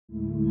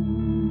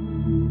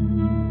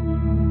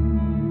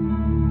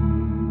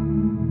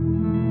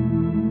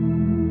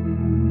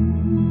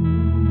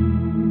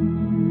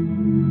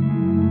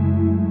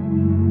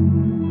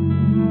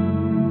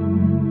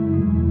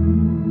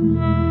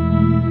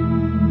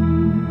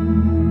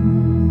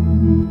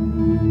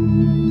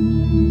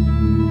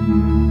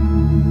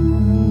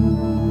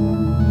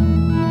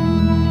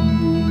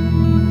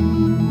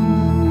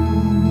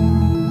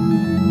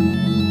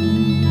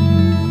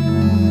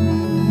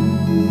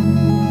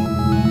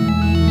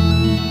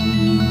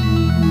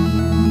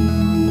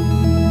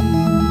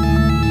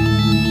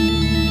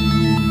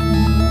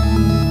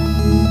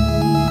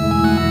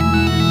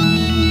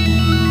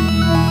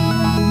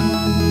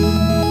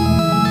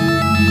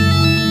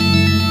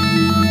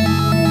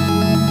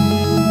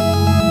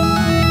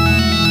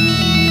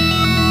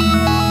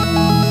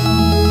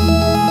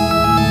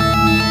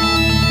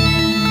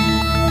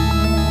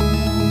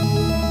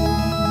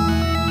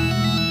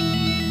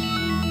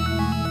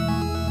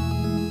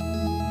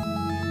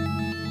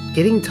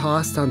Getting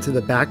tossed onto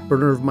the back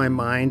burner of my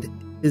mind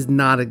is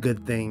not a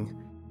good thing.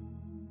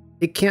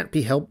 It can't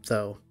be helped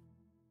though.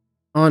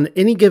 On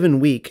any given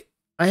week,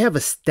 I have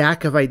a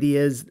stack of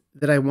ideas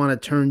that I want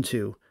to turn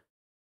to,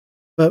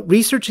 but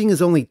researching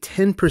is only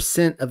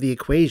 10% of the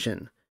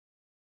equation.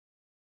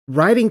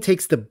 Writing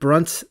takes the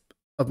brunt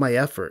of my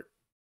effort.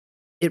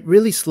 It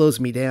really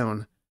slows me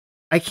down.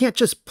 I can't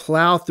just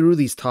plow through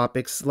these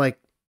topics like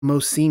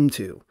most seem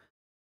to.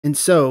 And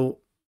so,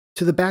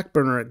 to the back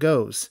burner it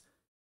goes.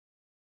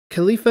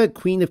 Calafia,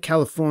 Queen of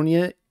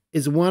California,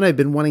 is one I've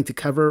been wanting to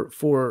cover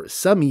for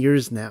some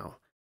years now.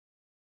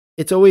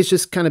 It's always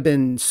just kind of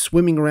been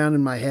swimming around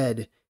in my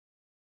head.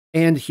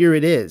 And here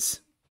it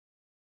is.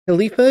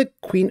 Calafia,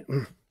 Queen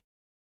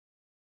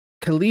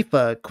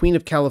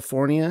of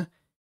California,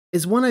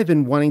 is one I've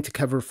been wanting to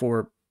cover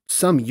for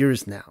some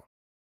years now.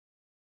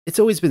 It's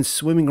always been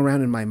swimming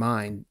around in my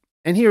mind,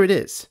 and here it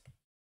is.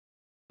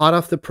 Hot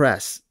off the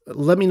press.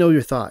 Let me know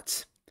your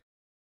thoughts.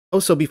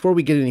 Also, before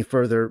we get any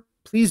further,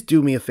 please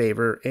do me a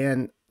favor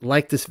and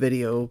like this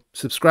video,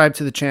 subscribe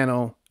to the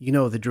channel, you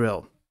know the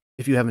drill,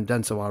 if you haven't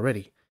done so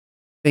already.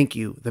 Thank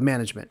you, the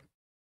management.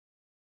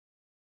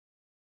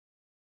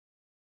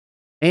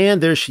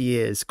 And there she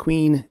is,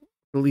 Queen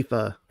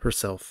Calafia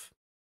herself.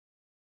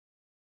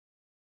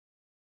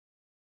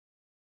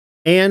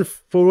 And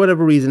for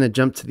whatever reason, it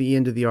jumped to the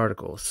end of the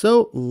article.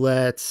 So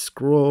let's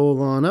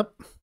scroll on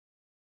up.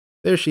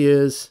 There she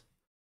is.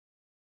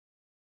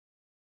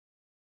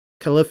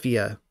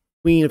 Calafia,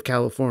 Queen of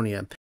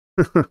California.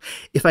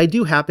 If I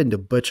do happen to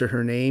butcher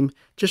her name,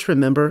 just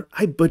remember,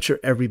 I butcher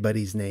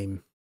everybody's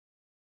name.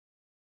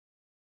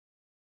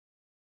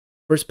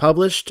 First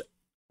published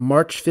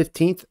March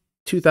 15th,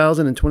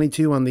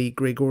 2022 on the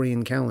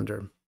Gregorian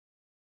calendar.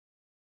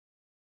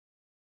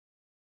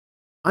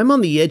 I'm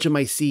on the edge of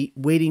my seat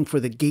waiting for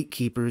the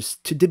gatekeepers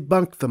to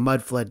debunk the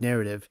mud-flood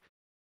narrative,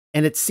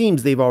 and it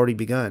seems they've already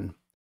begun.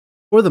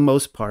 For the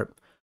most part,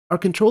 our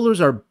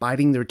controllers are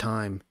biding their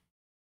time,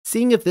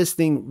 seeing if this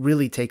thing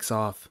really takes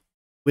off,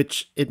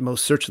 which it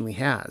most certainly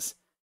has.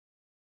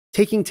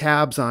 Taking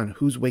tabs on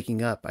who's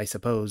waking up, I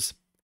suppose.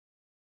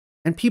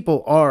 And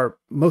people are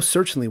most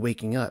certainly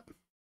waking up.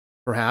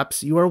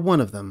 Perhaps you are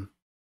one of them.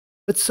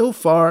 But so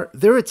far,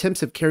 their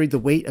attempts have carried the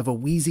weight of a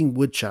wheezing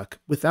woodchuck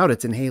without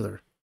its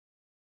inhaler.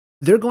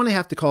 They're going to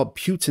have to call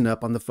Putin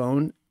up on the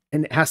phone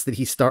and ask that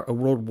he start a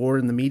world war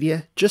in the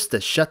media just to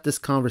shut this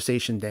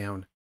conversation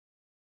down.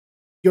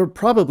 You're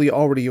probably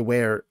already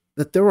aware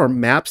that there are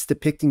maps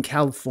depicting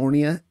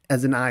California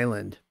as an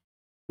island.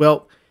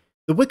 Well,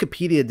 the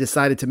Wikipedia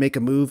decided to make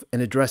a move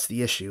and address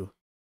the issue.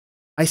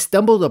 I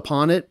stumbled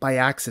upon it by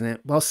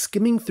accident while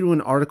skimming through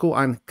an article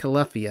on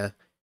Calafia,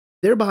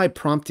 thereby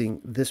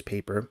prompting this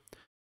paper,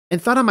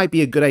 and thought it might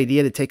be a good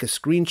idea to take a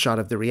screenshot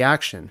of the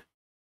reaction.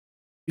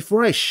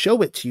 Before I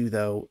show it to you,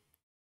 though,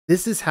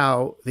 this is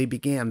how they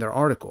began their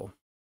article.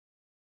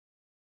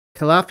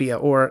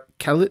 Calafia, or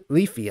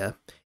Calafia,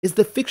 is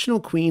the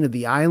fictional queen of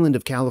the island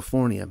of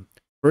California,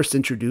 first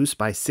introduced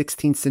by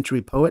 16th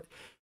century poet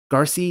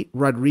Garcia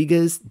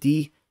Rodriguez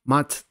de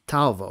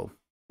Montalvo,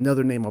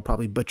 another name I'll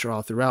probably butcher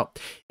all throughout,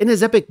 in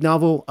his epic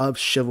novel of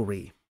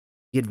chivalry,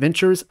 The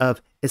Adventures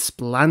of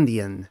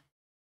Esplandian,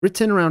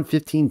 written around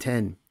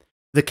 1510.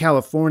 The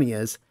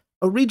Californias,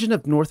 a region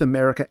of North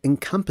America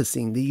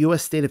encompassing the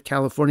U.S. state of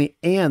California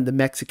and the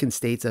Mexican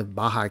states of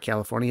Baja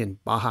California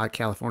and Baja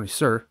California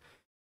Sur,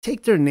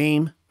 take their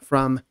name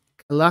from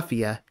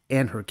Calafia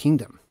and her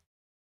kingdom.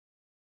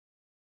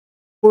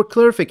 For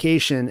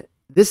clarification,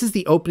 this is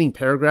the opening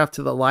paragraph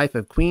to the life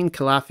of Queen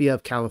Calafia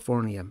of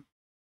California.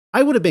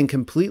 I would have been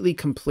completely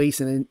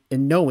complacent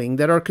in knowing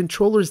that our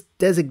controllers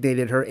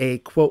designated her a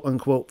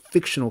quote-unquote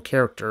fictional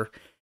character,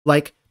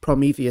 like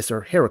Prometheus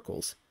or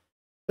Heracles.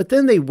 But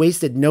then they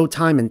wasted no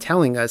time in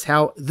telling us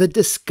how the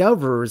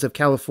discoverers of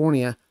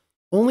California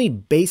only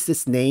based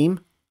this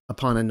name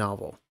upon a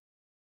novel.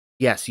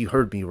 Yes, you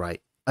heard me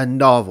right. A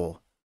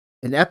novel.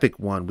 An epic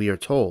one, we are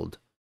told.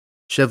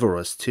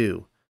 Chivalrous,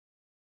 too.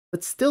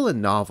 But still a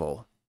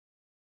novel.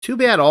 Too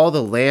bad all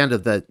the land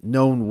of the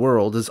known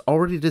world is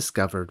already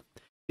discovered,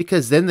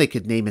 because then they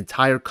could name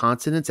entire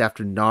continents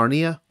after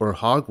Narnia or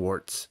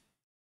Hogwarts.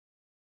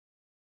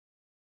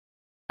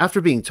 After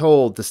being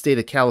told the state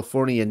of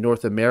California in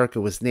North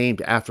America was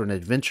named after an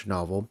adventure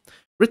novel,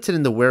 written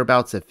in the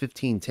whereabouts of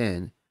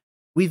 1510,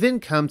 we then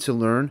come to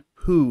learn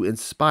who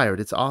inspired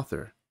its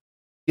author.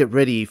 Get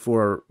ready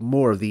for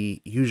more of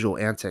the usual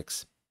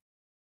antics.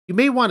 You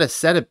may want to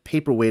set a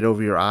paperweight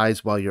over your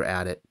eyes while you're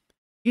at it.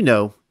 You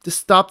know, to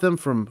stop them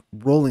from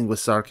rolling with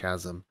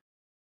sarcasm.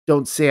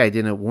 Don't say I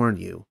didn't warn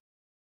you.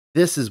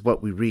 This is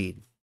what we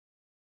read.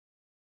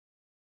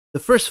 The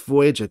first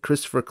voyage of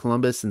Christopher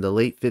Columbus in the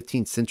late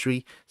 15th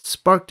century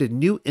sparked a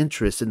new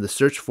interest in the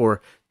search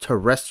for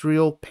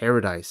terrestrial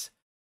paradise,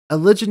 a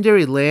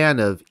legendary land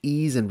of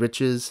ease and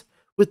riches,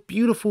 with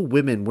beautiful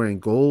women wearing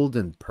gold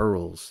and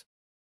pearls.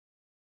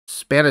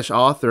 Spanish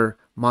author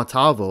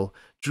Montalvo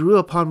drew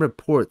upon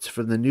reports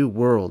from the New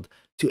World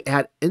to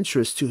add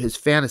interest to his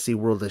fantasy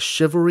world of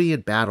chivalry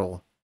and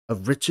battle,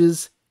 of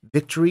riches,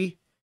 victory,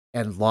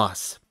 and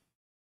loss.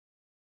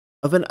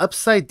 of an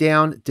upside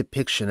down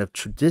depiction of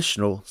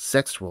traditional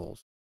sex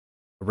roles.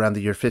 Around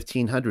the year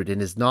 1500, in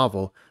his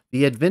novel,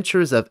 The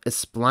Adventures of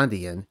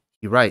Esplandian,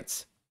 he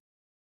writes,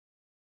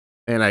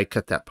 and I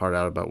cut that part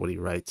out about what he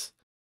writes,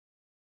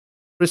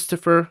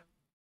 Christopher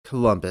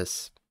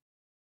Columbus.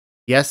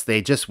 Yes,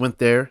 they just went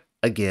there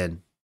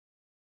again.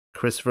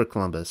 Christopher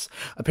Columbus.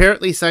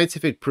 Apparently,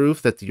 scientific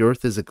proof that the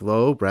Earth is a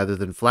globe rather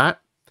than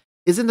flat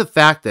is in the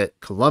fact that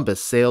Columbus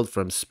sailed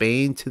from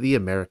Spain to the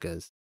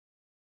Americas.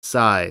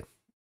 Sigh,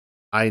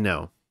 I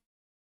know.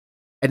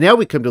 And now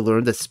we come to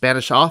learn that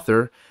Spanish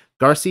author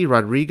Garcia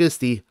Rodriguez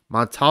de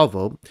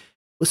Montalvo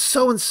was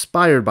so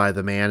inspired by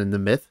the man in the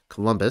myth,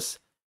 Columbus,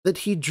 that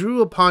he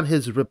drew upon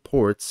his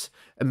reports,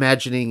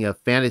 imagining a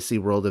fantasy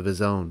world of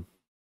his own,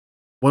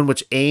 one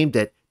which aimed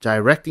at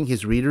directing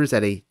his readers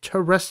at a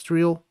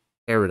terrestrial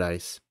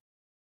paradise.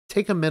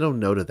 Take a mental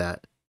note of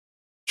that.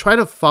 Try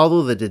to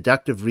follow the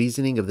deductive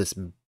reasoning of this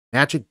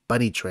magic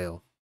bunny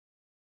trail.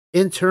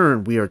 In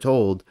turn, we are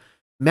told,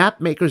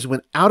 map makers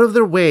went out of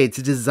their way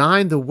to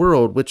design the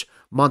world which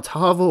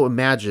Montalvo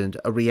imagined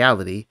a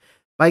reality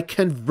by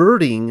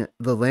converting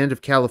the land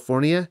of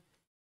California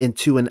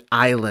into an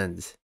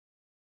island.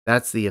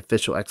 That's the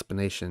official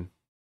explanation.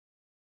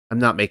 I'm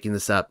not making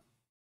this up.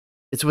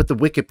 It's what the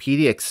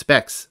Wikipedia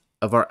expects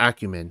of our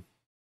acumen.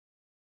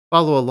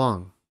 Follow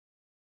along.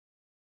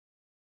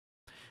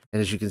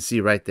 And as you can see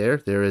right there,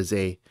 there is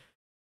a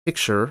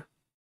picture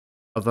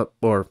of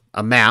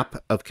a map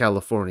of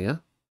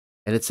California,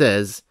 and it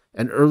says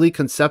an early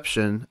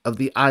conception of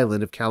the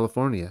island of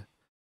California.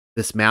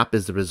 This map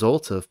is the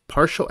result of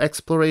partial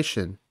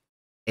exploration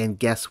and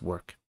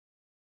guesswork.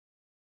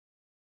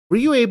 Were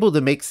you able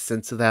to make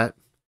sense of that?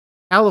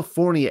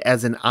 California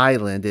as an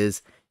island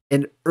is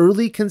an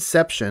early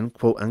conception,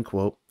 quote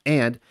unquote,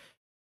 and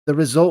the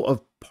result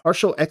of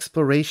partial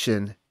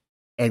exploration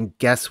and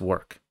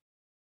guesswork.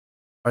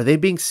 Are they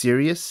being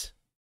serious?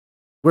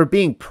 We're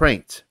being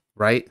pranked,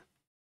 right?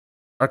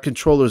 Our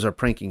controllers are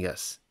pranking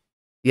us.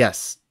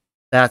 Yes,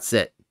 that's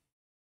it.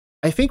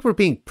 I think we're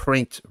being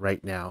pranked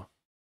right now.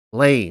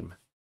 Lame.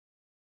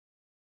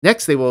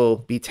 Next, they will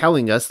be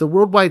telling us the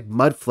worldwide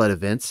mud flood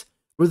events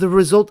were the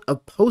result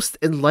of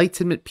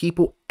post-Enlightenment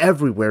people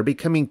everywhere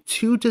becoming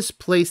too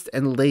displaced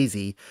and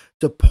lazy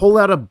to pull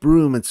out a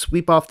broom and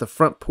sweep off the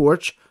front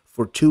porch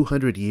for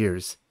 200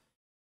 years,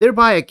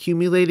 thereby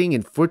accumulating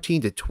in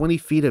 14 to 20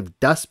 feet of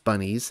dust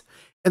bunnies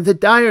and the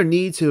dire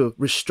need to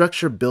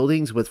restructure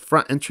buildings with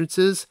front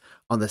entrances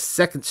on the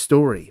second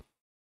story,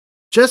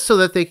 just so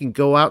that they can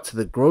go out to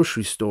the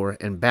grocery store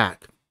and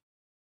back.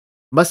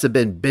 Must have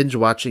been binge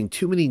watching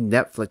too many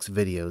Netflix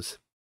videos.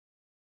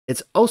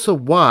 It's also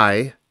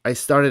why I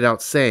started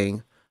out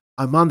saying,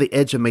 I'm on the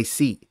edge of my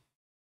seat,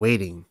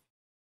 waiting.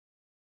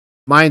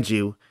 Mind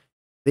you,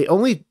 they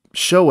only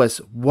show us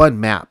one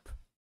map,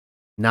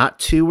 not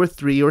 2 or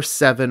 3 or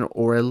 7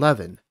 or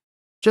 11,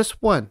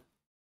 just one.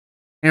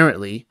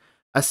 Apparently,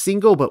 a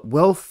single but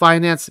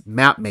well-financed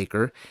map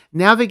maker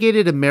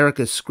navigated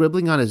America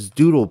scribbling on his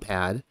doodle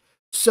pad,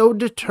 so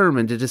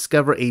determined to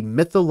discover a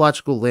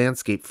mythological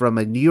landscape from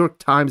a New York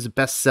Times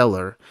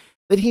bestseller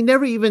that he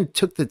never even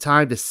took the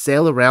time to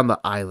sail around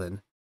the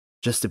island,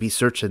 just to be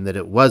certain that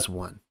it was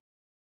one.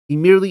 He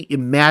merely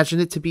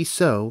imagined it to be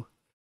so,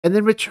 and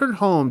then returned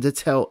home to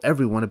tell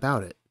everyone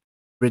about it.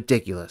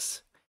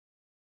 Ridiculous.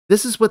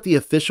 This is what the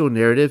official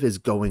narrative is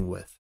going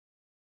with.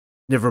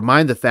 Never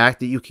mind the fact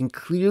that you can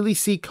clearly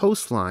see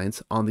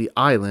coastlines on the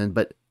island,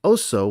 but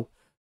also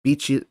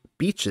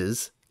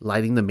beaches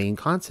lighting the main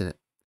continent.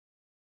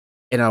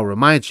 And I'll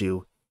remind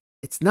you,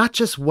 it's not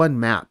just one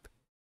map.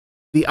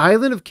 The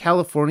island of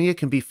California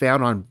can be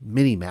found on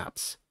many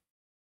maps,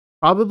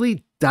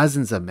 probably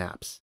dozens of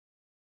maps,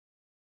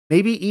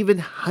 maybe even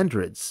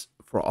hundreds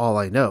for all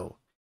I know.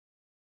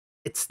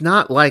 It's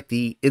not like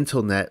the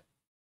internet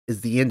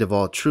is the end of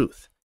all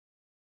truth.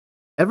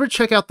 Ever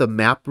check out the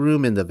map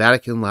room in the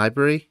Vatican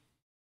Library?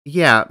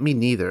 Yeah, me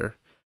neither.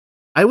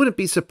 I wouldn't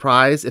be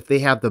surprised if they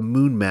have the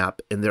moon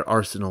map in their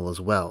arsenal as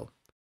well.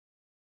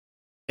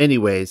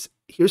 Anyways,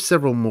 here's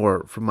several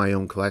more from my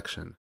own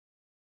collection.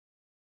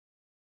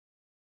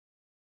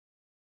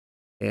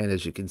 And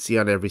as you can see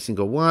on every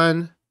single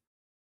one,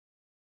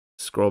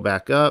 scroll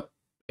back up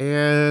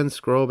and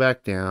scroll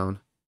back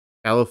down.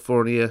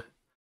 California,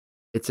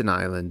 it's an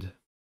island.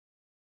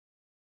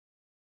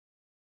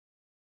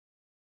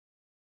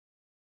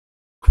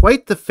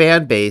 Quite the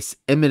fan base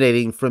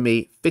emanating from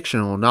a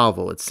fictional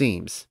novel, it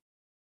seems.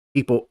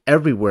 People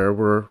everywhere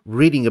were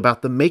reading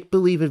about the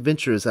make-believe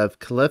adventures of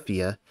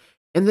Calafia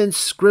and then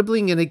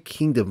scribbling in a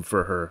kingdom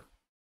for her.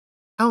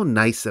 How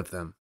nice of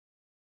them.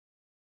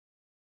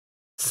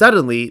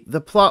 Suddenly,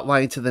 the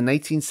plotline to the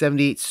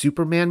 1978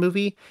 Superman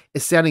movie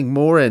is sounding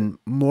more and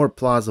more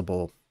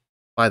plausible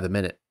by the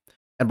minute.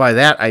 And by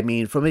that, I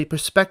mean from a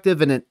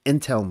perspective in an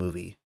Intel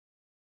movie.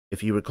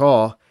 If you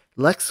recall,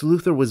 Lex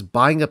Luthor was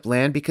buying up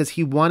land because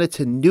he wanted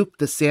to nuke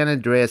the San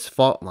Andreas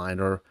fault line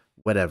or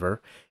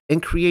whatever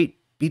and create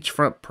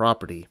beachfront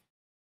property.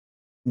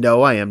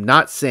 No, I am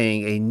not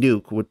saying a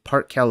nuke would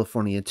part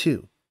California in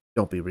two.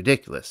 Don't be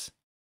ridiculous.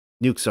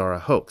 nukes are a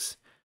hoax.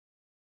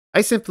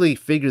 I simply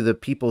figure the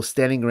people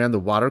standing around the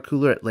water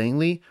cooler at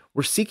Langley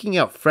were seeking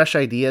out fresh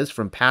ideas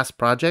from past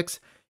projects,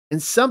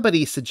 and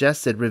somebody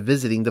suggested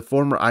revisiting the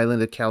former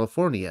island of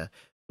California,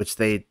 which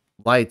they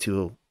lied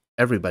to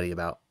everybody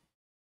about.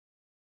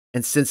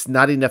 And since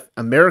not enough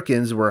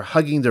Americans were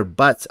hugging their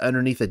butts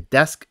underneath a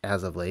desk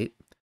as of late,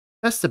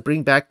 that's to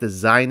bring back the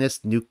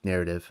Zionist nuke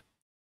narrative.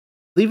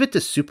 Leave it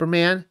to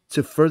Superman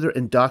to further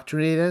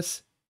indoctrinate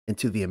us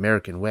into the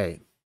American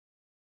way.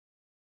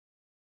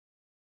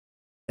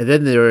 And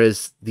then there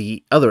is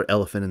the other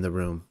elephant in the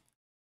room.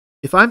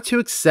 If I'm to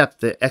accept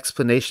the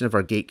explanation of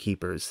our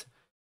gatekeepers,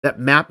 that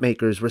map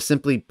makers were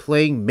simply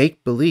playing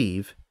make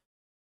believe,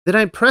 then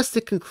I'm pressed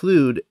to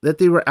conclude that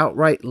they were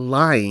outright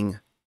lying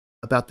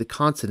about the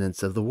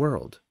continents of the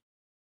world,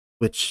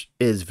 which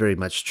is very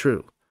much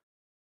true.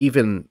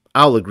 Even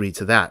I'll agree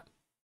to that.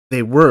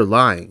 They were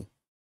lying.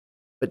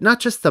 But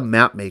not just the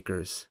map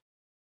makers.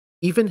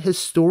 Even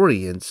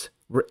historians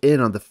were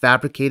in on the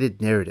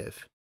fabricated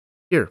narrative.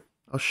 Here,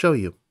 I'll show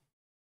you.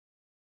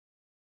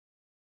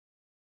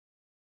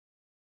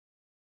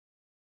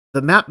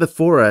 The map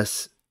before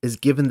us is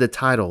given the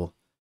title,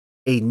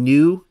 A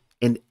New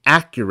and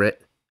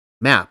Accurate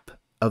Map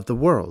of the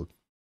World.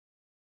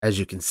 As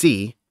you can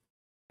see,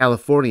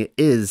 California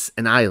is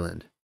an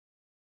island.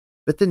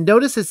 But then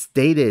notice it's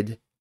dated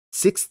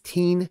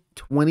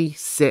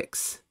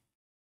 1626.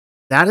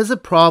 That is a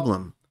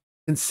problem,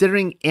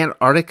 considering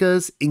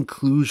Antarctica's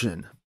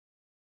inclusion.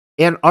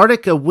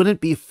 Antarctica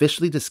wouldn't be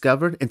officially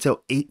discovered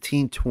until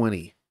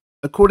 1820,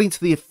 according to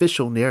the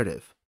official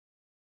narrative.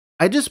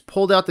 I just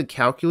pulled out the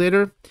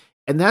calculator,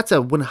 and that's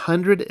a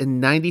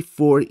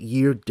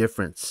 194-year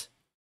difference.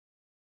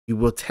 You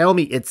will tell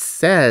me it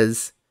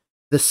says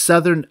the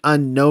southern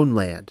unknown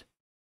land,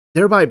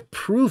 thereby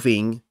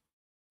proving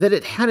that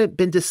it hadn't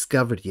been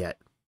discovered yet.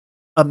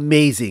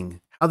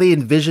 Amazing how they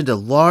envisioned a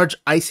large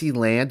icy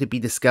land to be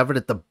discovered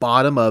at the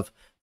bottom of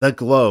the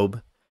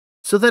globe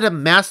so that a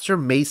master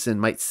mason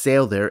might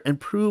sail there and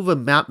prove a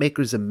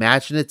mapmaker's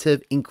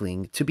imaginative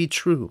inkling to be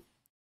true.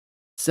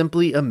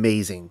 Simply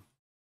amazing.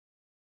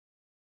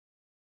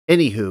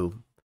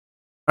 Anywho,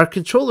 our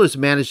controllers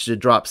managed to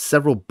drop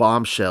several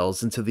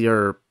bombshells into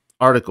their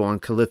article on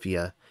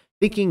Calafia,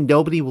 thinking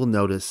nobody will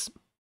notice,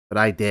 but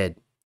I did.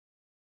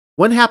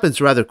 One happens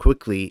rather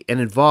quickly and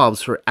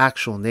involves her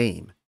actual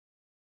name,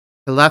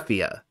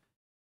 Calafia.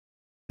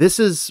 This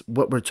is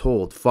what we're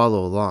told.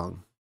 Follow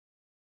along.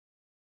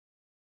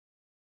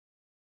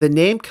 The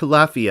name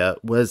Calafia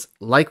was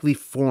likely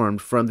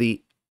formed from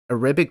the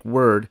Arabic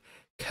word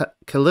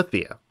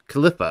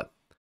Khalifa,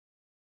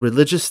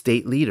 religious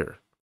state leader.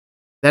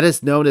 That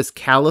is known as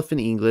Caliph in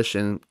English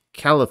and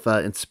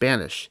Califa in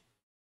Spanish.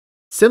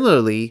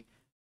 Similarly,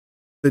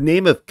 the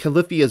name of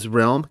Califia's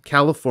realm,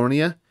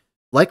 California,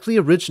 likely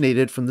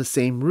originated from the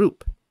same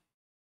root,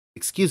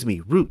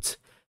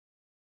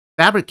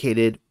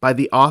 fabricated by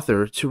the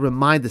author to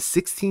remind the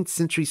 16th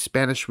century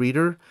Spanish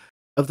reader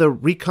of the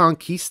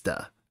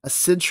Reconquista, a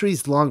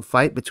centuries-long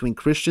fight between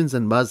Christians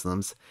and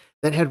Muslims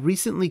that had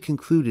recently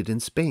concluded in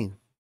Spain.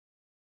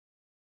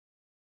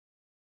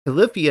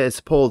 Calafia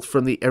is pulled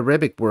from the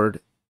Arabic word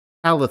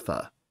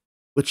Khalifa,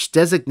 which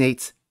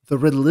designates the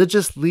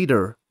religious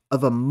leader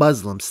of a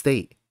Muslim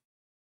state.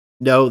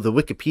 No, the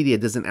Wikipedia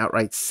doesn't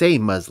outright say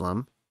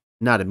Muslim,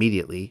 not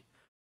immediately,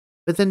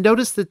 but then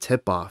notice the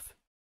tip-off.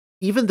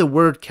 Even the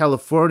word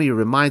California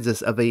reminds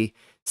us of a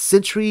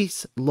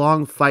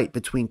centuries-long fight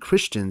between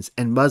Christians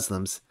and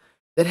Muslims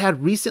that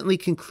had recently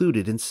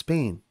concluded in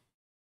Spain.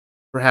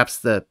 Perhaps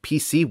the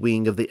PC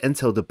wing of the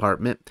Intel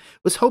department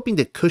was hoping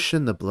to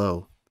cushion the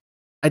blow.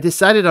 I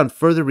decided on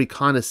further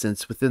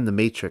reconnaissance within the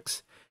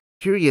Matrix,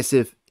 curious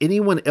if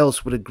anyone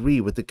else would agree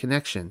with the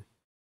connection.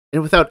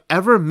 And without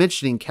ever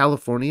mentioning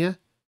California,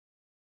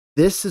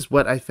 this is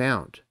what I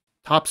found.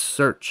 Top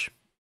search.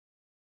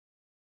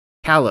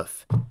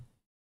 Caliph,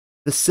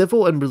 the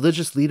civil and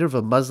religious leader of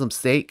a Muslim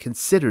state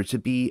considered to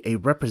be a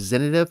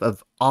representative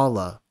of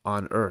Allah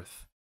on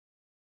earth.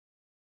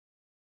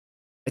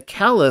 A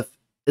caliph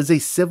is a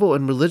civil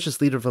and religious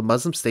leader of a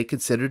Muslim state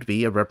considered to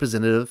be a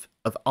representative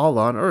of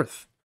Allah on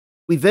earth.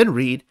 We then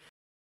read,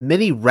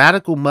 many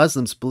radical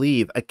Muslims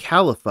believe a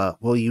caliphate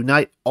will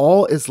unite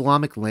all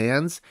Islamic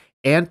lands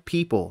and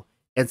people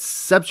and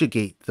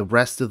subjugate the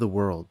rest of the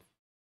world.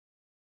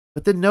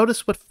 But then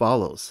notice what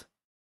follows.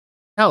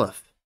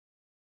 Caliph.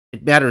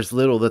 It matters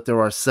little that there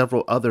are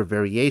several other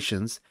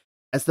variations,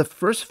 as the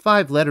first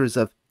 5 letters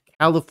of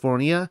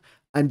California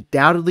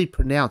undoubtedly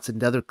pronounce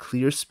another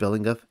clear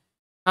spelling of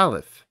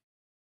Caliph.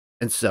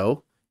 And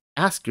so,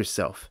 ask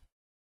yourself,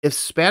 if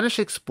Spanish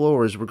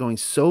explorers were going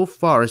so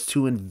far as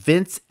to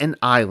invent an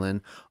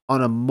island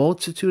on a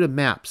multitude of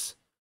maps,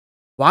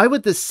 why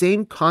would the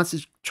same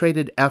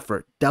concentrated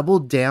effort double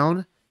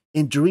down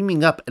in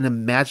dreaming up an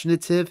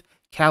imaginative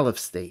caliph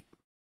state?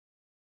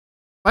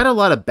 Quite a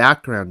lot of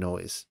background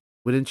noise,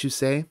 wouldn't you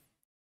say?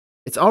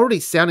 It's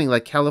already sounding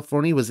like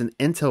California was an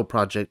intel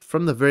project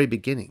from the very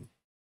beginning.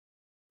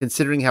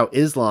 Considering how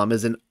Islam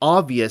is an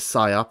obvious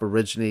psyop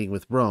originating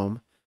with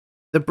Rome,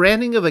 The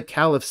branding of a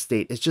caliph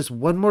state is just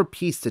one more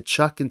piece to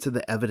chuck into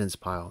the evidence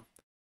pile.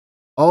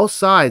 All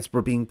sides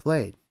were being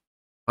played.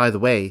 By the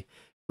way,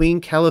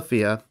 Queen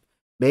Calafia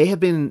may have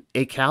been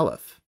a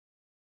caliph,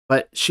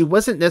 but she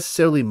wasn't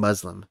necessarily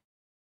Muslim.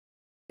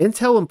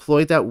 Intel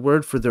employed that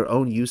word for their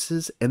own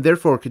uses and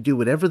therefore could do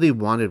whatever they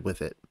wanted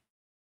with it.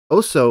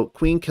 Also,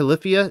 Queen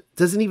Calafia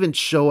doesn't even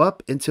show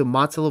up into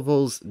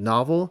Montalvo's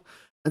novel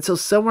until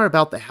somewhere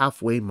about the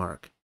halfway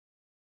mark.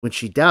 When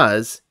she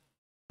does,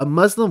 a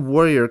Muslim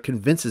warrior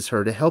convinces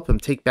her to help him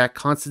take back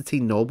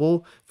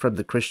Constantinople from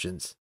the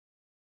Christians.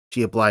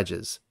 She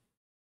obliges.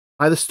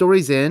 By the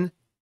story's end,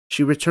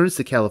 she returns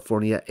to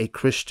California a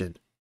Christian.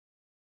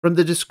 From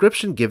the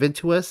description given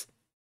to us,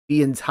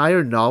 the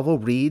entire novel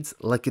reads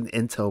like an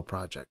intel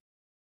project.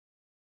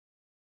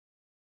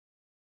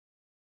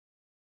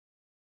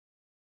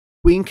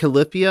 Queen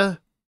Calafia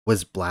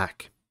was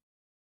black,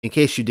 in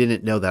case you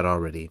didn't know that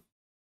already.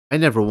 I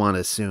never want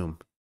to assume.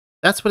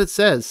 That's what it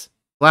says,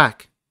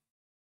 black.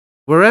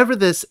 Wherever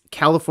this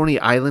California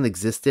island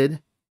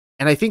existed,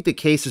 and I think the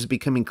case is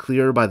becoming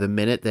clearer by the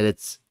minute that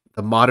it's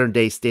the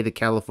modern-day state of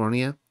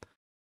California,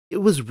 it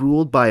was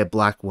ruled by a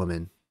black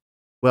woman.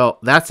 Well,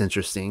 that's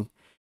interesting,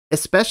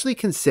 especially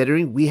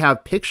considering we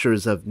have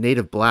pictures of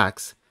native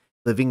blacks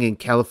living in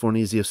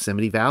California's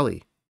Yosemite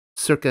Valley,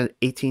 circa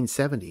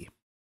 1870.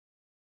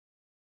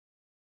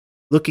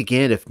 Look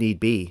again if need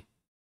be.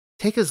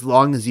 Take as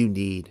long as you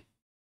need.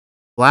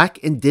 Black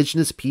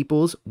indigenous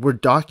peoples were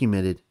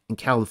documented in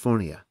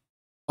California,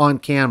 on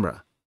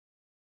camera.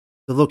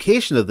 The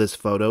location of this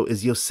photo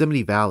is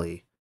Yosemite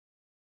Valley.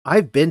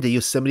 I've been to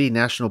Yosemite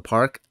National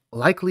Park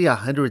likely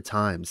 100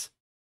 times.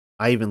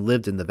 I even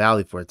lived in the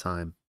valley for a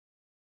time.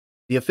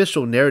 The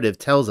official narrative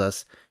tells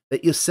us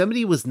that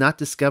Yosemite was not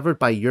discovered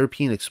by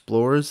European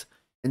explorers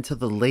until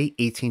the late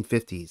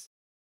 1850s.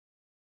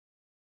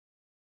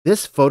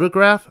 This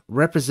photograph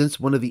represents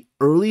one of the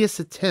earliest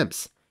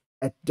attempts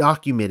at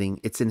documenting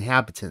its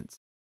inhabitants.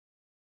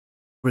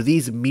 Were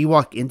these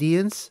Miwok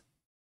Indians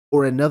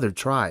or another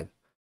tribe?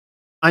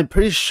 I'm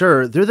pretty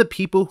sure they're the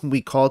people whom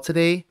we call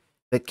today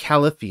the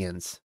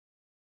Calafians.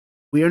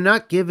 We are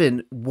not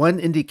given one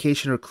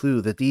indication or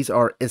clue that these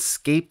are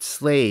escaped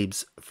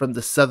slaves from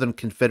the Southern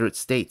Confederate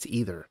States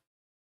either.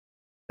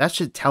 That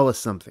should tell us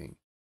something.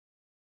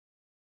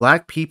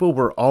 Black people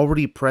were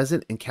already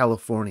present in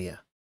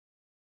California.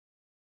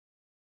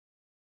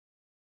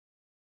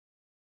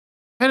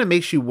 Kind of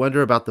makes you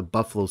wonder about the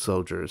Buffalo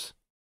Soldiers.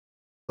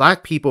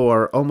 Black people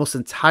are almost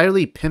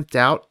entirely pimped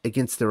out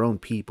against their own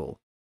people.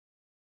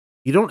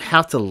 You don't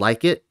have to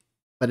like it,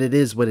 but it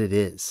is what it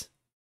is.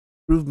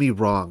 Prove me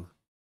wrong.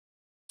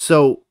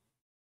 So,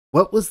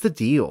 what was the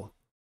deal?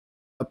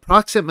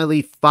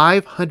 Approximately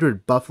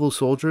 500 Buffalo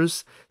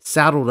Soldiers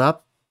saddled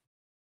up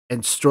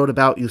and strode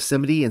about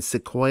Yosemite and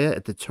Sequoia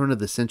at the turn of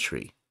the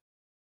century.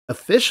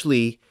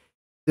 Officially,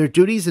 their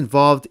duties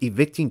involved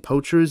evicting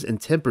poachers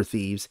and timber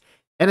thieves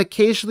and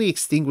occasionally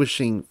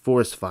extinguishing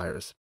forest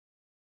fires.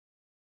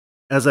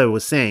 As I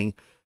was saying,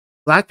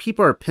 black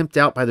people are pimped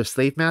out by their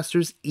slave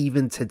masters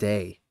even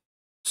today.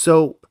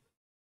 So,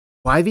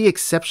 why the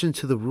exception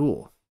to the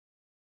rule?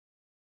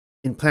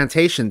 In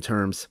plantation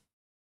terms,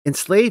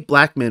 enslaved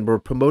black men were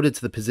promoted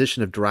to the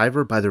position of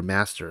driver by their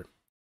master.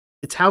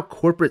 It's how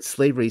corporate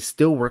slavery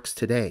still works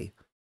today.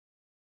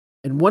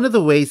 And one of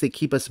the ways they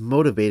keep us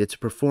motivated to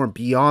perform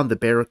beyond the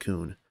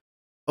barracoon,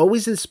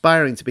 always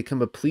inspiring to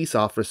become a police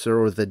officer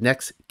or the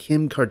next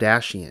Kim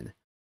Kardashian.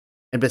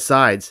 And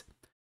besides,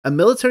 a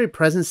military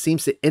presence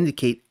seems to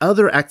indicate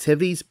other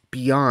activities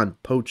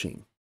beyond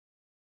poaching.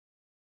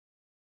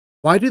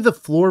 Why do the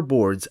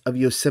floorboards of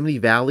Yosemite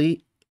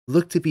Valley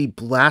look to be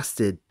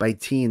blasted by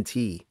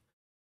TNT?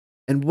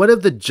 And what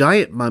of the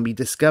giant mummy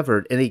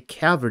discovered in a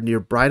cavern near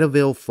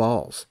Bridalveil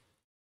Falls,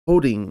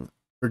 holding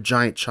her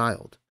giant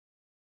child?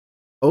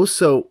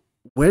 Also,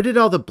 where did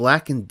all the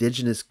black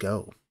indigenous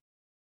go?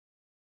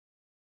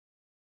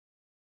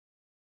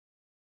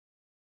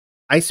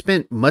 I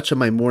spent much of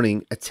my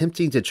morning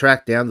attempting to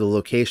track down the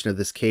location of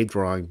this cave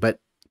drawing, but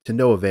to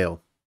no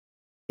avail.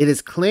 It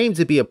is claimed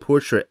to be a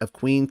portrait of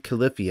Queen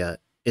Calafia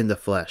in the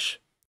flesh.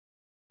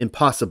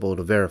 Impossible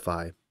to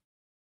verify.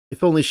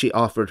 If only she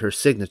offered her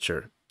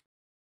signature.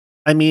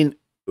 I mean,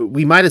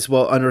 we might as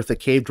well unearth a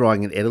cave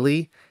drawing in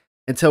Italy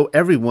and tell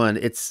everyone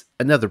it's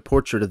another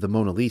portrait of the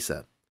Mona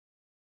Lisa.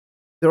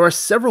 There are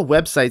several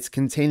websites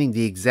containing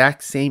the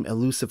exact same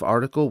elusive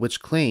article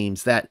which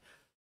claims that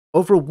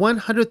over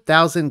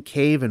 100,000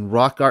 cave and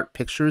rock art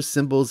pictures,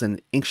 symbols,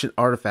 and ancient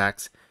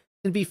artifacts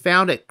can be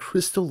found at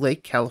Crystal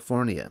Lake,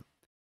 California,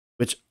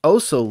 which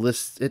also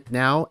lists it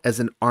now as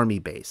an army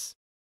base.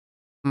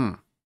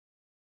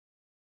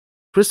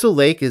 Crystal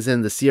Lake is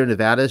in the Sierra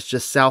Nevadas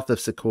just south of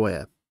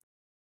Sequoia.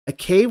 A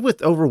cave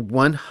with over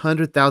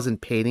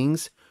 100,000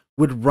 paintings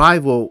would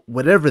rival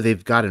whatever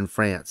they've got in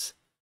France.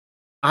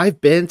 I've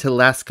been to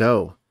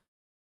Lascaux,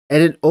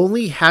 and it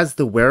only has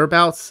the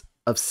whereabouts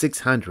of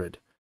 600.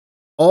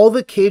 All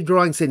the cave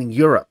drawings in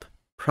Europe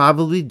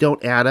probably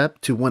don't add up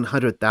to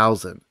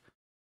 100,000.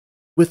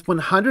 With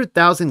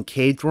 100,000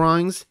 cave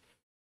drawings,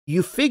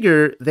 You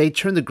figure they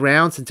turned the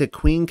grounds into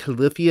Queen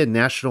Califia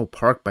National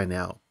Park by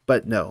now,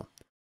 but no.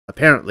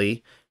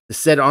 Apparently, the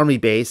said army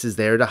base is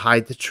there to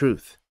hide the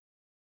truth.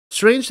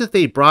 Strange that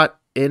they brought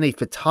in a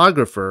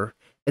photographer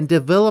and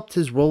developed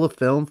his roll of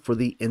film for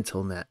the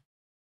Intelnet.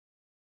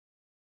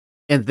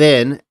 And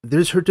then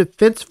there's her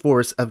defense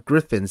force of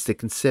griffins to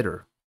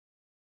consider.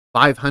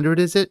 500,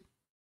 is it?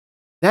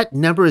 That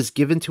number is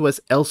given to us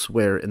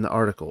elsewhere in the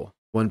article,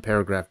 one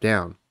paragraph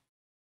down.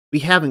 We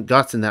haven't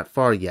gotten that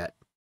far yet.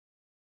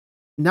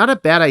 Not a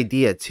bad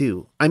idea,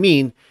 too. I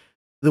mean,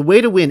 the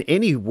way to win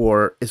any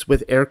war is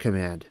with air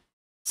command.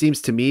 Seems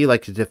to me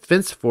like a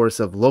defense force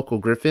of local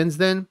griffins,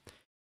 then,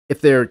 if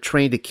they're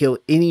trained to kill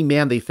any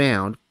man they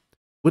found,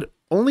 would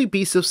only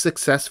be so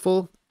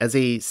successful as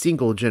a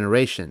single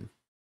generation.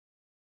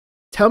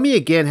 Tell me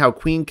again how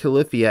Queen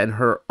Califia and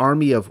her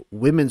army of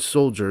women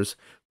soldiers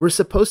were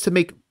supposed to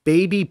make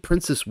baby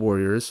princess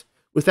warriors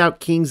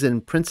without kings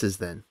and princes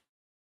then.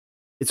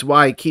 It's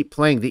why I keep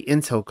playing the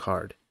intel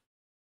card.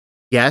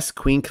 Yes,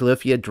 Queen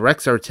Califia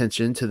directs our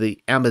attention to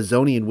the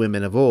Amazonian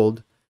women of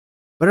old,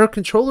 but our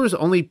controllers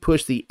only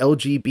push the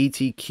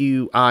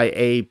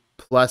LGBTQIA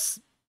plus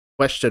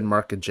question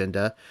mark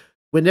agenda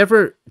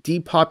whenever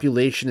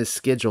depopulation is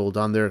scheduled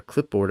on their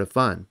clipboard of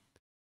fun.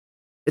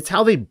 It's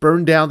how they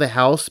burn down the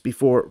house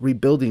before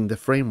rebuilding the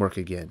framework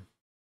again.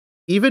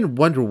 Even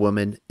Wonder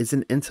Woman is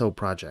an intel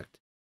project.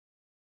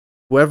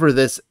 Whoever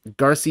this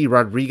Garcia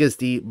Rodriguez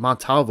de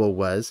Montalvo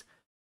was,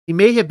 he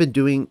may have been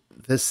doing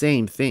the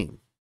same thing.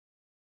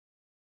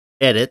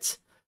 Edit.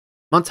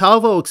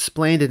 Montalvo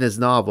explained in his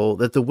novel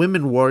that the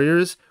women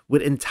warriors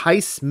would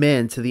entice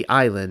men to the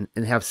island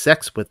and have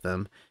sex with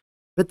them,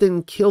 but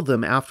then kill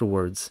them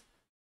afterwards,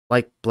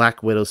 like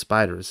Black Widow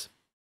spiders.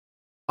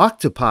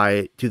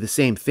 Octopi do the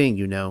same thing,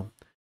 you know.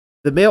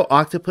 The male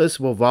octopus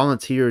will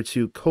volunteer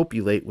to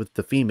copulate with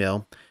the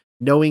female,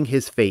 knowing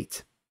his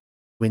fate.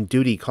 When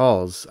duty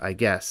calls, I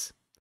guess.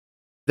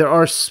 There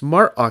are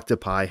smart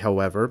octopi,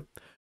 however,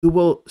 who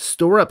will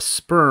store up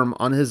sperm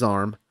on his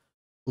arm,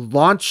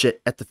 launch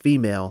it at the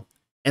female,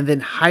 and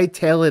then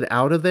hightail it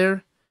out of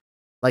there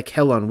like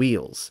hell on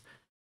wheels.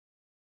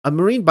 A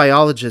marine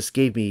biologist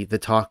gave me the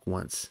talk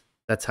once.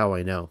 That's how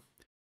I know.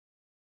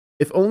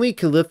 If only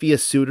Califia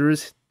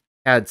suitors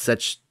had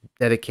such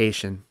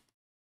dedication.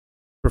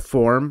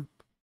 Perform,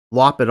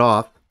 lop it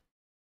off,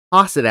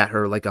 toss it at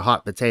her like a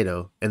hot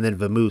potato, and then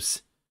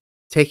vamoose,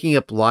 taking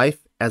up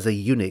life as a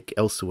eunuch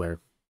elsewhere.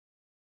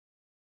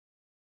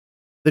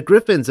 The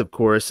Griffins, of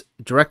course,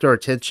 direct our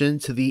attention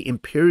to the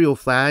imperial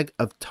flag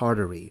of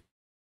Tartary.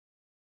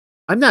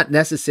 I'm not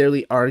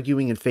necessarily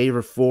arguing in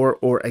favor for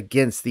or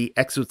against the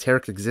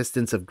exoteric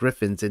existence of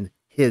Griffins in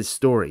his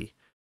story,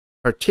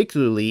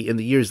 particularly in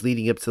the years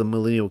leading up to the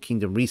Millennial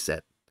Kingdom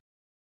reset.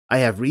 I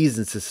have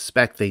reasons to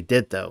suspect they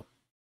did, though.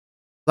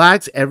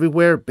 Flags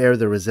everywhere bear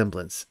the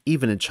resemblance,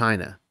 even in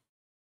China.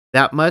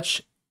 That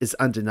much is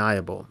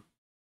undeniable.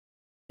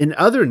 In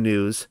other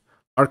news,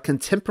 our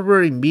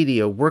contemporary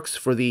media works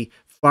for the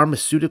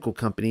pharmaceutical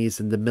companies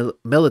in the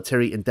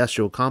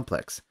military-industrial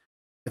complex.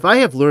 If I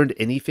have learned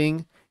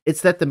anything,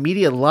 it's that the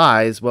media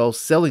lies while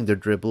selling their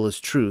dribble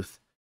as truth,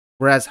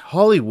 whereas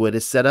Hollywood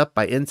is set up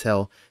by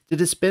Intel to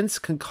dispense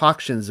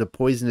concoctions of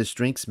poisonous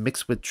drinks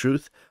mixed with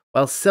truth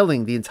while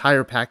selling the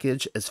entire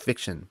package as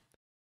fiction.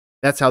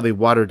 That's how they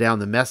water down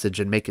the message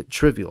and make it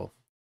trivial.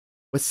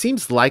 What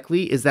seems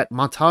likely is that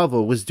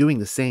Montalvo was doing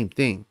the same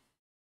thing.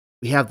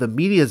 We have the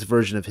media's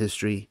version of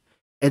history,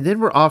 and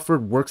then we're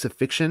offered works of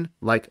fiction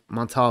like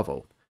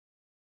Montalvo,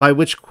 by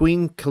which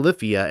Queen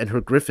Califia and her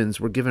griffins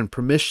were given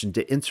permission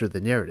to enter the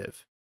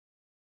narrative.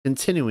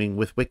 Continuing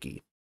with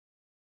Wiki.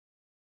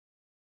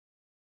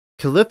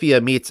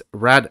 Califia meets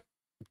Rad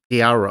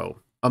Diaro,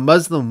 a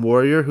Muslim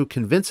warrior who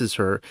convinces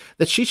her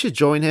that she should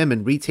join him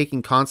in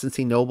retaking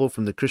Constantinople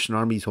from the Christian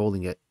armies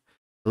holding it.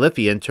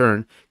 Calafia, in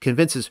turn,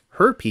 convinces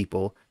her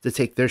people to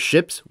take their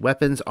ships,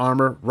 weapons,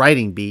 armor,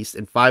 riding beasts,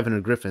 and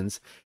 500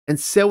 griffins, and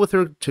sail with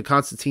her to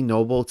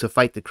Constantinople to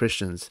fight the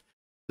Christians,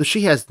 though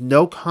she has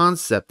no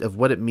concept of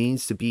what it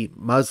means to be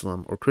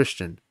Muslim or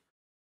Christian.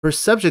 Her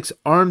subjects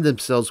arm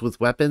themselves with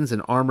weapons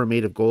and armor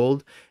made of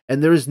gold,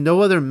 and there is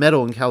no other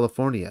metal in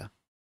California.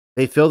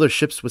 They fill their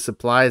ships with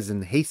supplies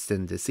and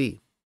hasten to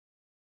sea.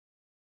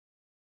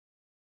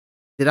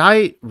 Did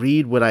I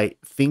read what I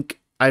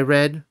think I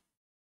read?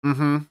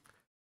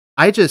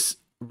 I just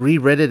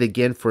reread it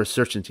again for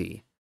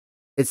certainty.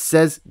 It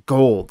says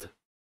gold,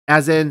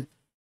 as in,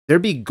 there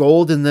be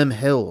gold in them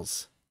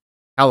hills.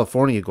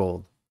 California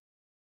gold.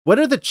 What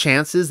are the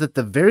chances that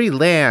the very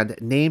land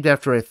named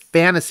after a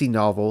fantasy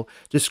novel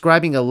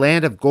describing a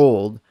land of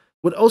gold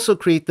would also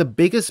create the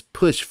biggest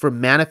push for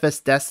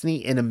manifest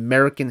destiny in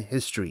American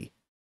history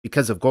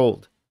because of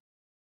gold?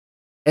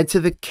 And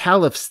to the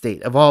Caliph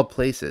state of all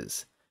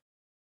places.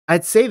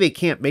 I'd say they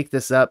can't make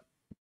this up,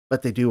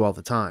 but they do all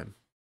the time.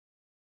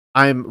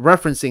 I'm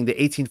referencing the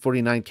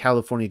 1849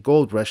 California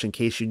gold rush in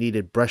case you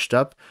needed brushed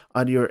up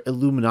on your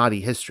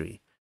Illuminati history.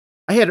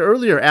 I had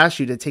earlier asked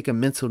you to take a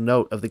mental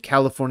note of the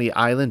California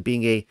island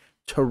being a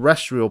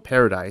terrestrial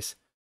paradise.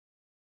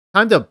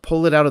 Time to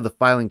pull it out of the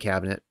filing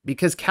cabinet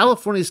because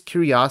California's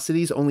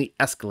curiosities only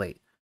escalate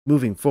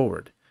moving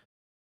forward.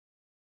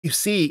 You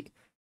see,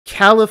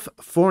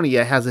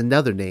 California has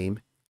another name,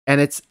 and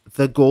it's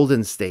the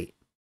Golden State.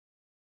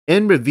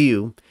 In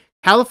review,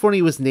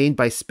 California was named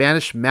by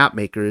Spanish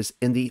mapmakers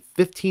in the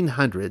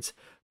 1500s,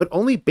 but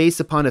only based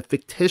upon a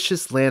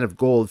fictitious land of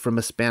gold from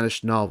a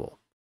Spanish novel.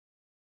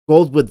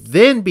 Gold would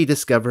then be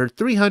discovered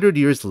 300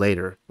 years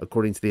later,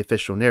 according to the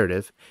official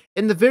narrative,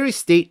 in the very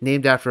state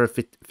named after a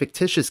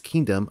fictitious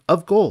kingdom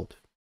of gold.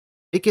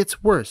 It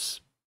gets worse.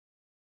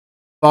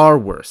 Far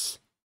worse.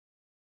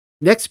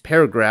 Next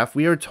paragraph,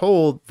 we are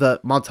told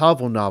the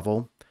Montalvo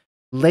novel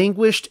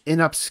languished in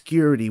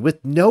obscurity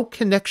with no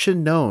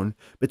connection known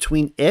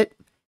between it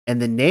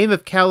and the name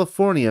of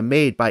California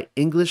made by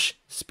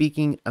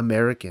English-speaking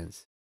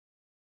Americans.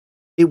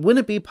 It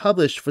wouldn't be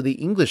published for the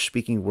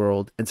English-speaking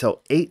world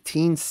until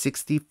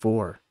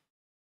 1864.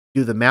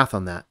 Do the math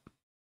on that.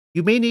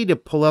 You may need to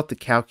pull out the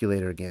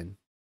calculator again.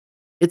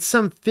 It's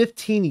some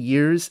 15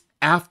 years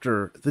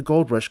after the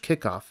gold rush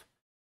kickoff.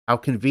 How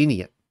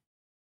convenient.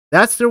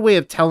 That's their way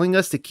of telling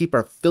us to keep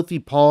our filthy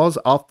paws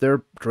off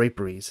their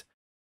draperies,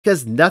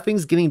 because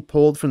nothing's getting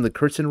pulled from the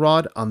curtain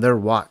rod on their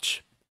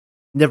watch.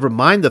 Never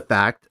mind the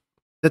fact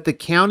that the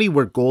county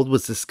where gold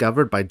was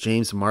discovered by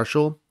James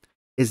Marshall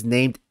is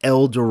named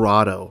El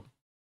Dorado.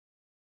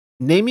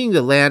 Naming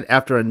the land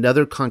after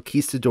another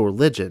conquistador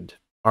legend,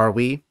 are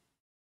we?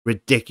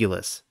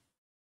 Ridiculous.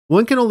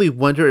 One can only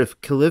wonder if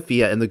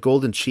Calafia and the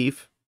Golden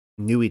Chief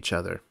knew each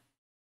other.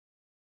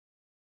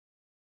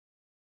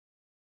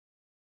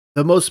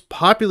 The most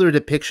popular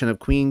depiction of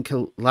Queen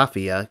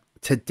Calafia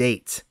to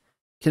date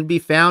can be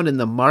found in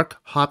the Mark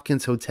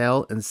Hopkins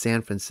Hotel in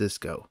San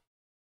Francisco.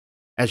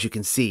 As you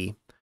can see,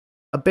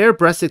 a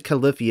bare-breasted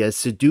Calafia is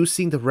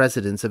seducing the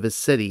residents of his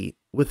city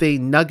with a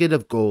nugget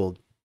of gold.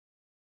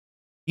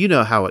 You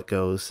know how it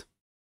goes.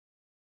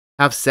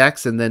 Have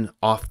sex and then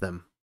off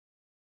them.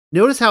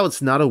 Notice how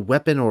it's not a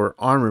weapon or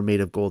armor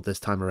made of gold this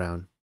time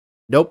around.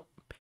 Nope,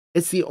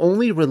 it's the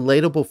only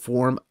relatable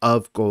form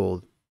of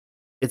gold.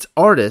 Its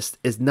artist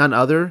is none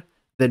other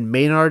than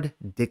Maynard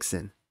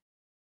Dixon,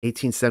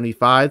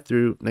 1875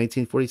 through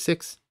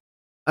 1946.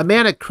 A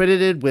man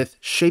accredited with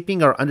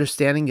shaping our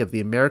understanding of the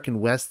American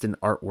West in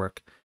artwork,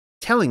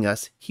 telling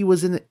us he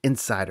was an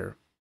insider.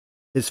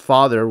 His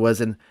father was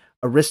an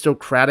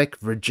aristocratic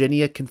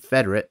Virginia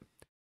Confederate,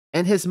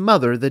 and his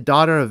mother the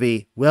daughter of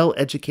a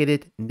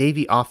well-educated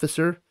Navy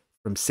officer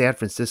from San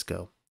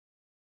Francisco.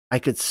 I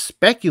could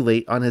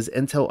speculate on his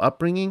intel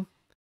upbringing,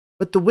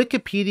 but the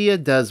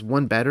Wikipedia does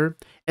one better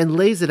and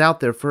lays it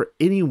out there for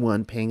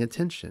anyone paying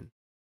attention.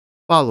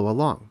 Follow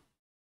along.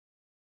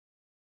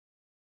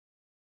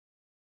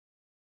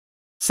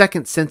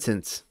 Second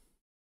sentence.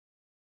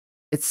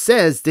 It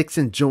says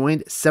Dixon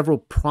joined several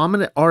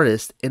prominent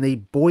artists in a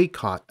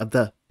boycott of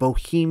the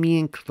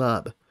Bohemian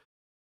Club,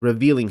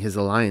 revealing his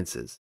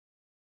alliances.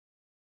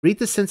 Read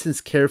the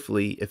sentence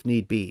carefully if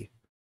need be.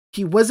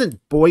 He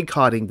wasn't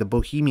boycotting the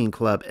Bohemian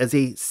Club as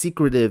a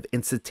secretive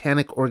and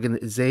satanic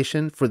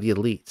organization for the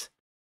elite.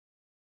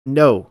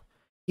 No,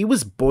 he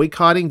was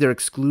boycotting their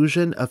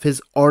exclusion of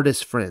his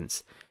artist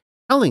friends,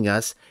 telling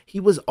us he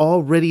was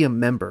already a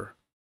member.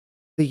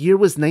 The year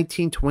was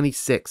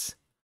 1926.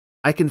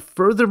 I can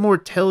furthermore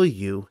tell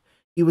you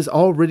he was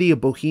already a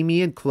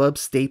Bohemian Club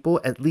staple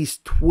at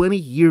least 20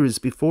 years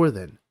before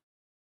then.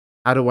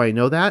 How do I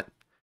know that?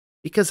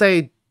 Because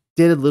I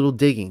did a little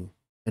digging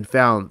and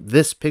found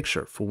this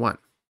picture for one.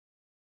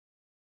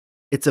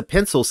 It's a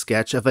pencil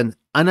sketch of an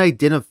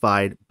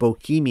unidentified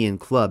Bohemian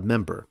Club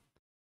member.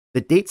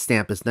 The date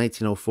stamp is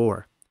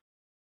 1904.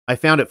 I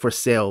found it for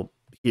sale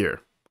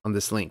here on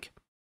this link.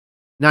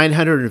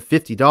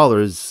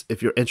 $950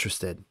 if you're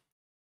interested.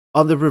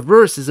 On the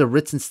reverse is a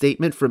written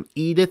statement from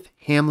Edith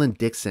Hamlin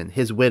Dixon,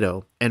 his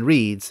widow, and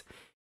reads,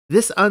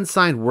 "This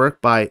unsigned work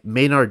by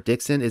Maynard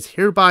Dixon is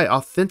hereby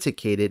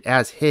authenticated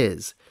as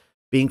his,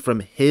 being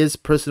from his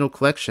personal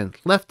collection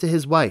left to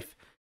his wife,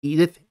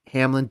 Edith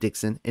Hamlin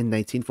Dixon, in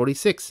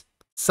 1946.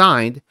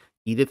 Signed,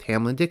 Edith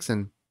Hamlin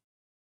Dixon."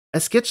 A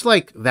sketch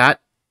like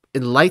that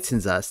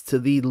enlightens us to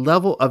the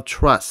level of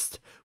trust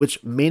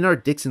which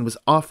Maynard Dixon was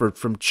offered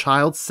from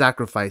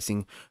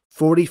child-sacrificing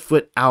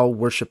 40-foot owl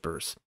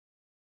worshippers.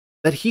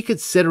 That he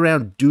could sit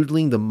around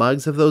doodling the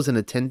mugs of those in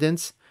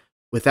attendance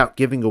without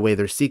giving away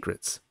their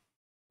secrets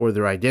or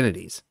their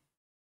identities.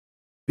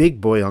 Big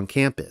boy on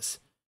campus.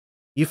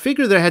 You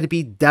figure there had to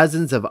be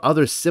dozens of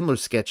other similar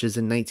sketches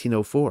in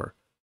 1904,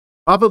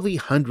 probably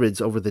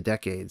hundreds over the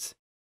decades.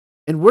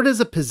 And where does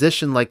a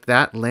position like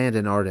that land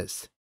an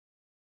artist?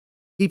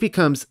 He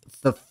becomes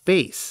the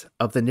face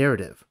of the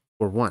narrative,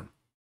 for one.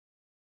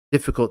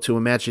 Difficult to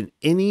imagine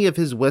any of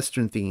his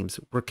Western themes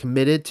were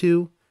committed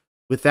to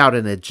without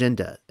an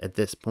agenda at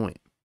this point.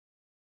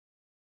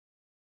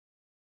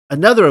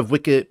 Another of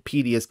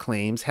Wikipedia's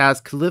claims has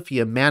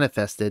Calafia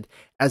manifested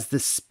as the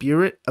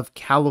spirit of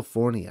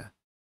California.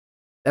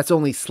 That's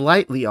only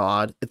slightly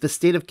odd if the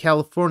state of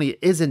California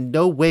is in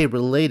no way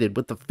related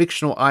with the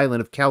fictional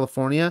island of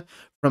California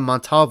from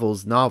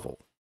Montalvo's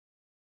novel.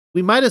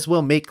 We might as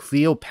well make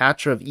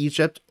Cleopatra of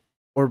Egypt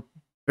or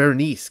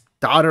Berenice,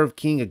 daughter of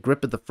King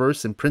Agrippa I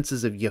and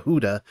Princess of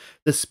Yehuda,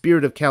 the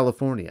spirit of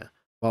California,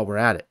 while we're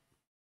at it.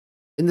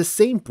 In the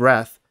same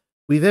breath,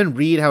 we then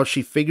read how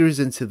she figures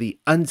into the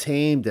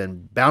untamed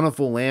and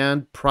bountiful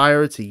land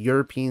prior to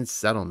European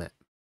settlement.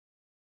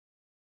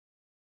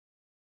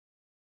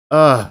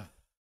 Ugh.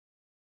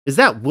 Is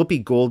that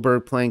Whoopi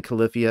Goldberg playing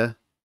Califia?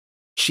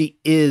 She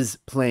is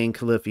playing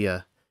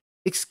Califia.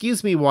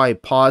 Excuse me while I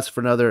pause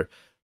for another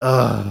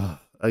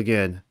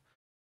again.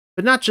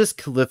 But not just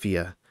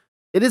Califia.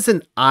 It is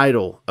an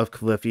idol of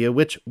Califia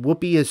which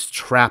Whoopi is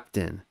trapped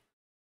in.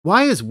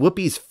 Why is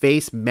Whoopi's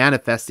face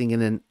manifesting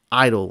in an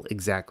idol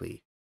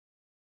exactly?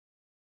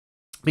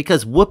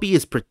 Because Whoopi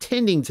is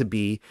pretending to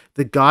be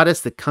the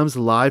goddess that comes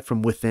alive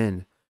from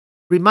within,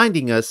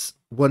 reminding us,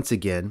 once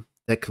again,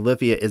 that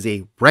Califia is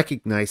a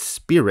recognized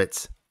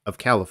spirit of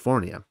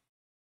California.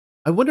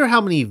 I wonder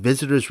how many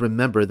visitors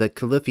remember the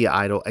Califia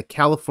idol at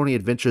California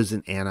Adventures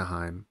in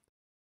Anaheim.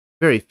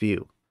 Very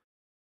few.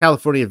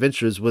 California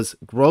Adventures was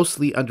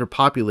grossly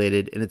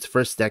underpopulated in its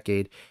first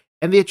decade,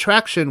 and the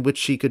attraction which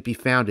she could be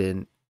found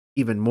in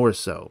even more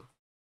so.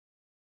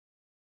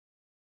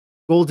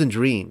 Golden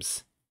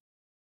Dreams.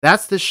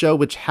 That's the show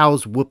which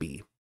housed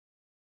Whoopi.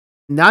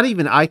 Not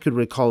even I could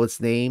recall its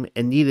name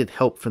and needed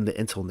help from the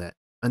internet.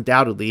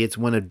 Undoubtedly, it's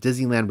one of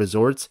Disneyland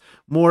Resort's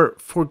more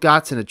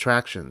forgotten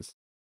attractions.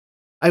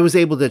 I was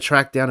able to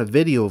track down a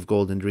video of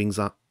Golden Dreams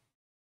on...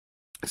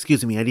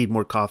 Excuse me, I need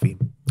more coffee.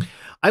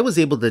 I was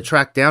able to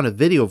track down a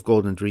video of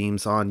Golden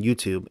Dreams on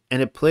YouTube,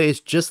 and it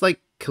plays just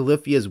like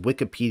Califia's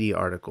Wikipedia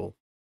article,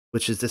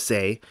 which is to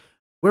say,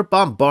 we're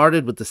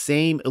bombarded with the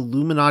same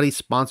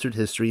Illuminati-sponsored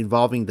history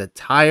involving the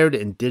tired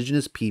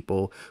indigenous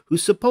people who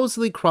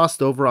supposedly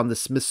crossed over on the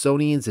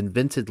Smithsonian's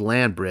invented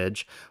land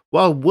bridge,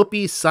 while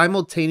Whoopi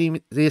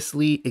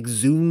simultaneously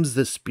exhumes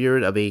the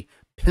spirit of a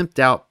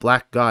pimped-out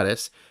black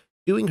goddess,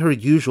 doing her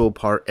usual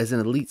part as an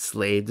elite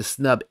slave to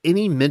snub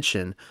any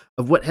mention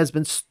of what has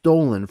been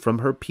stolen from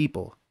her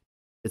people.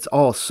 It's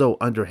all so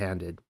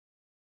underhanded.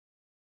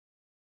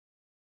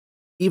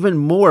 Even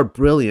more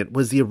brilliant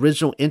was the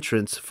original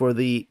entrance for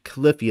the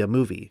Califia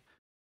movie,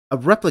 a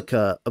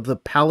replica of the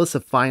Palace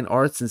of Fine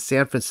Arts in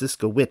San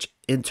Francisco, which,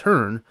 in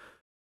turn,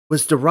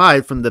 was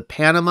derived from the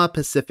Panama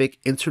Pacific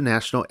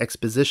International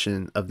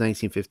Exposition of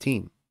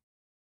 1915.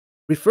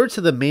 Refer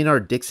to the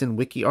Maynard Dixon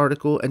Wiki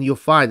article and you'll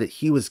find that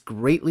he was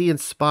greatly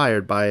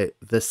inspired by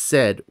the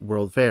said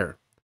World Fair.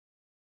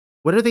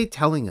 What are they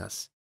telling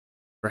us?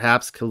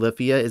 Perhaps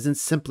Califia isn't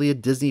simply a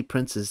Disney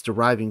princess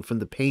deriving from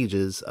the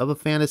pages of a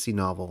fantasy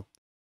novel.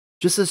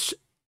 Just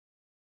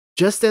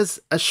as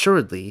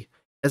assuredly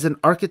as an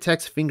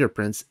architect's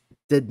fingerprints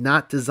did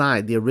not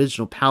design the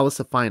original Palace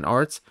of Fine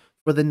Arts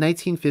for the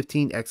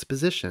 1915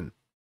 exposition.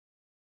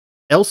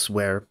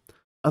 Elsewhere,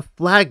 a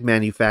flag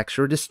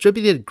manufacturer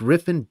distributed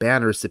Griffin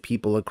banners to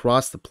people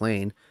across the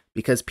plain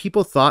because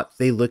people thought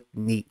they looked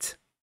neat.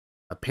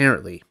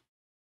 Apparently.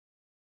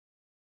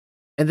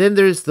 And then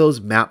there's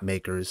those map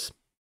makers.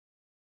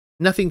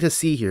 Nothing to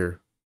see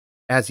here,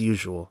 as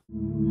usual.